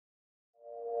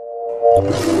Could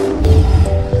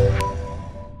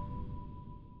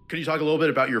you talk a little bit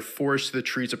about your forest to the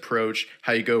trees approach,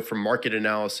 how you go from market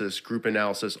analysis, group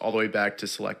analysis, all the way back to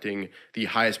selecting the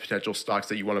highest potential stocks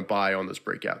that you want to buy on those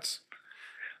breakouts?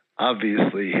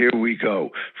 Obviously, here we go.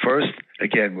 First,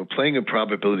 again, we're playing a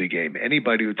probability game.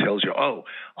 Anybody who tells you, oh,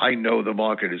 I know the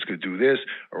market is going to do this,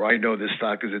 or I know this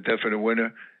stock is a definite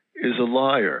winner, is a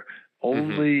liar.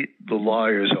 Only the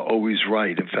liars are always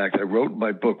right. In fact, I wrote in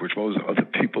my book, which most other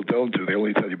people don't do. They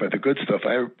only tell you about the good stuff.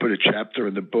 I put a chapter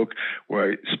in the book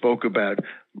where I spoke about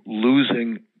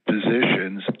losing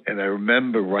positions, and I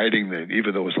remember writing that,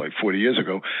 even though it was like 40 years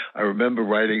ago, I remember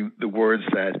writing the words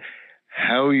that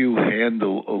how you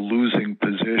handle a losing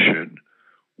position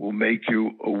will make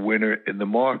you a winner in the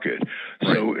market.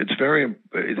 Right. So it's very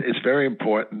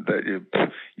important that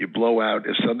you blow out.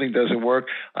 If something doesn't work,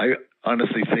 I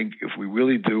honestly think if we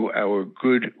really do our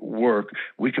good work,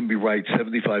 we can be right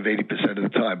 75, 80% of the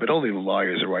time, but only the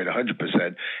liars are right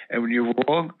 100%. And when you're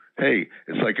wrong, hey,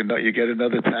 it's like you get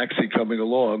another taxi coming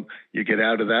along, you get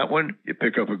out of that one, you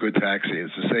pick up a good taxi.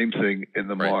 It's the same thing in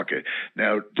the market.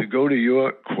 Now, to go to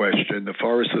your question, the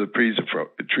forest to the trees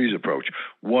approach.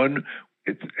 One,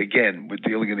 again, we're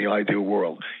dealing in the ideal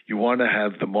world. You want to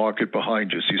have the market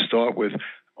behind you. So you start with,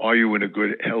 are you in a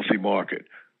good, healthy market?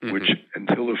 Which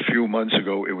until a few months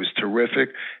ago, it was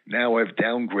terrific. Now I've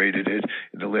downgraded it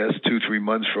in the last 2-3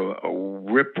 months from a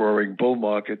rip-roaring bull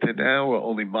market to now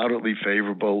only moderately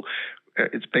favorable.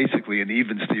 It's basically an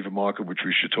even Steven market, which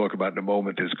we should talk about in a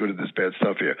moment. There's good and there's bad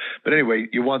stuff here. But anyway,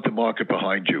 you want the market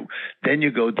behind you. Then you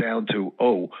go down to,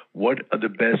 what are the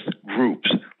best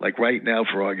groups? Like right now,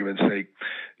 for argument's sake,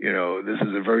 this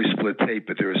is a very split tape,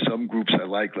 but there are some groups I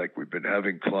like we've been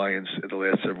having clients in the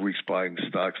last several weeks buying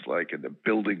stocks like in the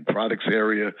building products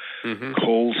area,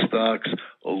 coal stocks,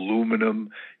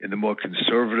 aluminum. In the more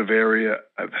conservative area,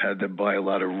 I've had them buy a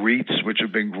lot of REITs, which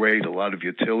have been great, a lot of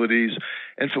utilities.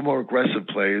 And for more aggressive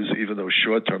players, even though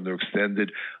short-term they're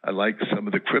extended, I like some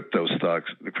of the crypto stocks,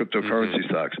 the cryptocurrency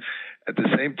stocks. At the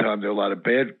same time, there are a lot of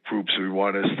bad groups we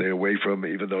want to stay away from,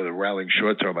 even though they're rallying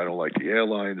short-term. I don't like the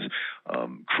airlines,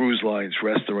 cruise lines,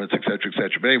 restaurants, et cetera, et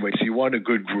cetera. But anyway, so you want a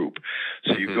good group.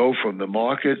 So you go from the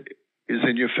market is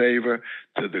in your favor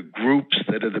to the groups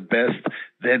that are the best.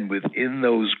 Then within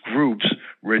those groups,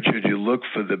 Richard, you look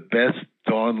for the best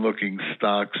darn-looking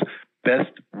stocks, best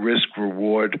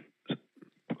risk-reward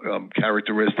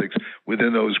characteristics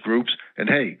within those groups. And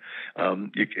hey,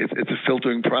 it's a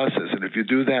filtering process. And if you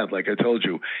do that, like I told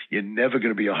you, you're never going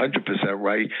to be 100%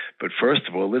 right. But first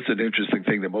of all, this is an interesting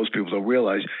thing that most people don't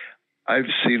realize. I've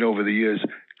seen over the years,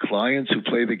 clients who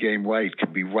play the game right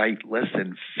can be right less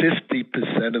than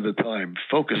 50% of the time.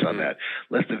 Focus on that.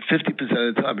 Less than 50%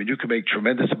 of the time. And you can make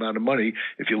tremendous amount of money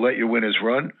if you let your winners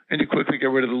run and you quickly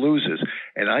get rid of the losers.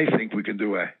 And I think we can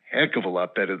do a heck of a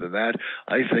lot better than that.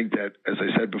 I think that, as I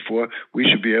said before, we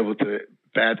should be able to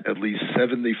bat at least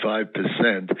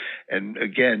 75%. And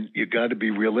again, you got to be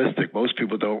realistic. Most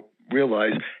people don't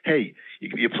realize, hey,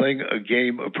 you're playing a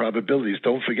game of probabilities.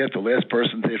 Don't forget the last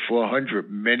person to hit 400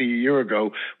 many a year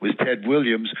ago was Ted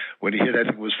Williams when he hit, I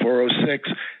think it was 406.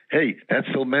 Hey, that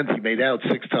still meant he made out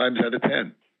 6 times out of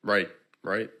 10. Right.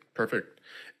 Perfect.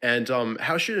 And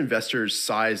how should investors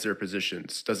size their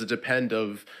positions? Does it depend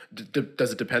on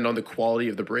the quality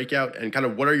of the breakout? And kind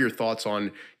of what are your thoughts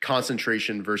on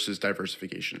concentration versus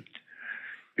diversification?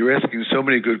 You're asking so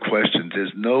many good questions.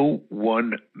 There's no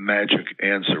one magic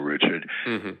answer, Richard.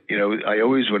 I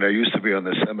always, when I used to be on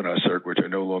the seminar circuit, which I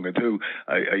no longer do,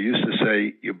 I used to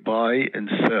say you buy and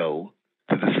sell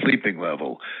to the sleeping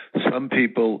level. Some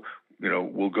people,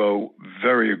 will go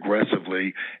very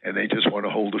aggressively and they just want to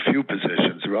hold a few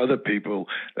positions. There are other people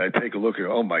that take a look at,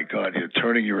 oh my God, you're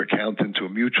turning your account into a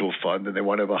mutual fund and they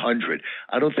want to have 100.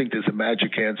 I don't think there's a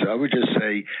magic answer. I would just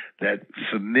say that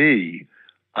for me,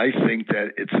 I think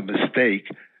that it's a mistake,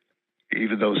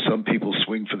 even though some people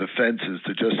swing for the fences,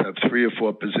 to just have 3 or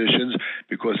 4 positions,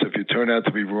 because if you turn out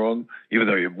to be wrong, even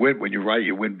though you win, when you're right,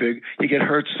 you win big, you get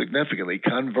hurt significantly.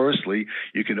 Conversely,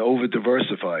 you can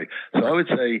over-diversify. So I would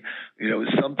say,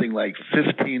 something like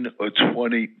 15 or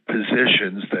 20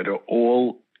 positions that are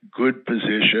all good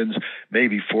positions,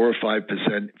 maybe 4 or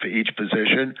 5% for each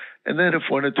position. And then if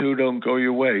 1 or 2 don't go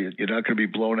your way, you're not going to be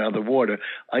blown out of the water.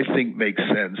 I think makes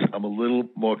sense. I'm a little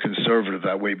more conservative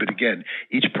that way. But again,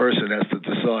 each person has to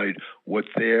decide what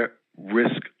their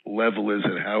risk level is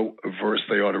and how averse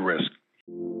they are to risk.